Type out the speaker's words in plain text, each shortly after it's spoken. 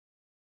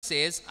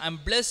says, I'm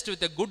blessed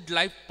with a good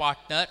life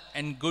partner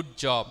and good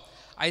job.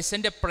 I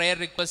sent a prayer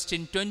request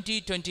in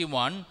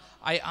 2021.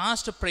 I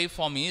asked to pray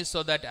for me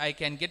so that I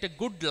can get a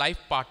good life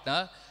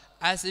partner,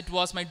 as it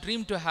was my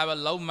dream to have a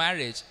love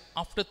marriage.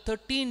 After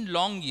 13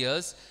 long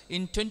years,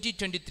 in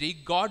 2023,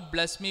 God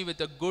blessed me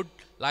with a good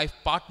life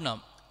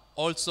partner.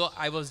 Also,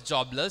 I was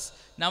jobless.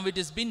 Now it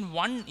has been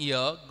 1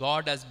 year.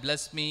 God has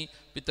blessed me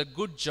with a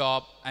good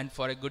job and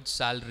for a good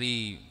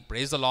salary.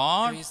 Praise the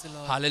Lord. Praise the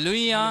Lord.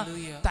 Hallelujah.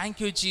 Hallelujah. Thank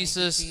you,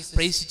 Jesus. Thank you, Jesus.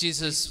 Praise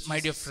Jesus. Praise My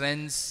dear Jesus.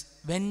 friends,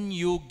 when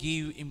you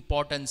give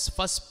importance,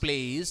 first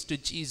place to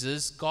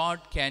Jesus,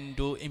 God can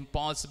do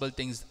impossible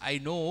things. I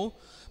know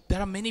there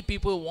are many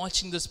people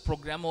watching this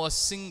program who are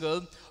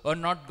single or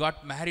not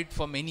got married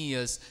for many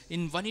years.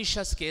 In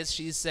Vanisha's case,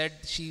 she said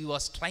she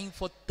was trying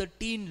for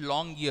 13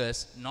 long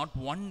years, not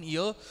 1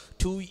 year,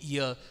 2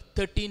 years,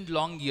 13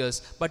 long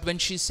years. But when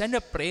she sent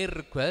a prayer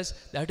request,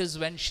 that is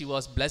when she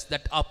was blessed.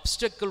 That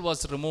obstacle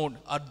was removed.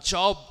 Her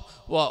job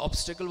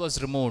obstacle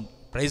was removed.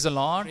 Praise the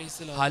Lord. Praise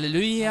the Lord.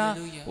 Hallelujah.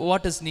 Hallelujah.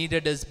 What is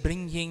needed is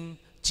bringing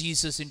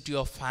Jesus into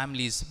your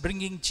families.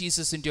 Bringing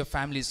Jesus into your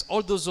families.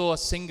 All those who are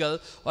single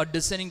or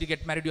deciding to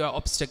get married, your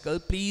obstacle,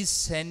 please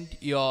send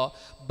your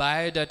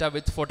biodata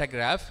with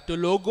photograph to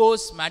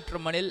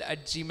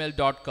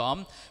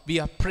logosmatrimonial@gmail.com. We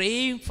are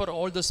praying for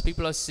all those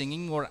people who are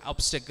singing or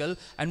obstacle,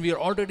 and we are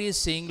already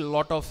seeing a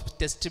lot of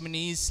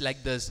testimonies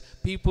like this.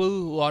 People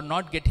who are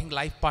not getting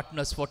life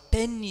partners for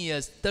 10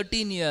 years,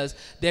 13 years,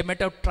 they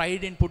might have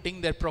tried in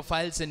putting their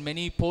profiles in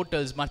many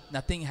portals, but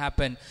nothing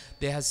happened.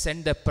 They have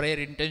sent the prayer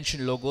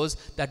intention logos.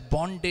 That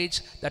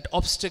bondage, that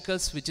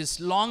obstacles which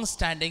is long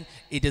standing,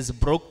 it is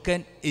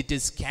broken, it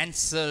is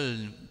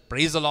cancelled.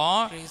 Praise the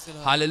Lord. Praise the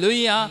Lord.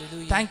 Hallelujah.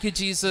 Hallelujah. Thank you,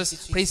 Jesus. Thank you,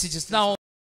 Jesus. Praise you, Jesus. Now